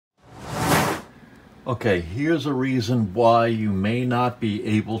Okay, here's a reason why you may not be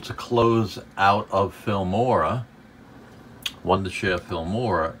able to close out of Filmora, Wondershare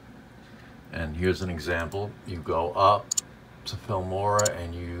Filmora. And here's an example. You go up to Filmora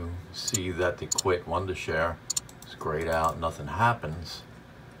and you see that they quit Wondershare. It's grayed out, nothing happens.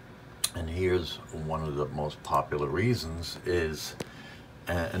 And here's one of the most popular reasons is,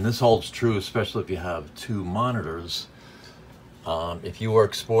 and this holds true especially if you have two monitors, if you are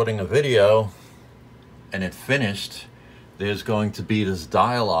exporting a video and it finished, there's going to be this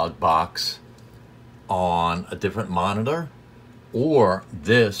dialog box on a different monitor, or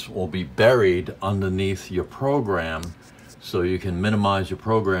this will be buried underneath your program, so you can minimize your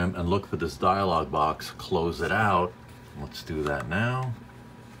program and look for this dialog box, close it out. Let's do that now.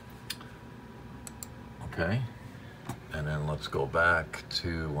 Okay, and then let's go back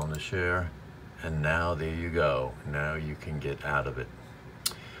to Wondershare, and now there you go. Now you can get out of it.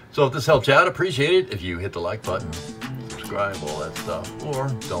 So if this helped you out, appreciate it if you hit the like button, subscribe, all that stuff, or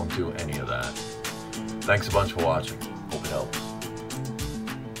don't do any of that. Thanks a bunch for watching. Hope it helps.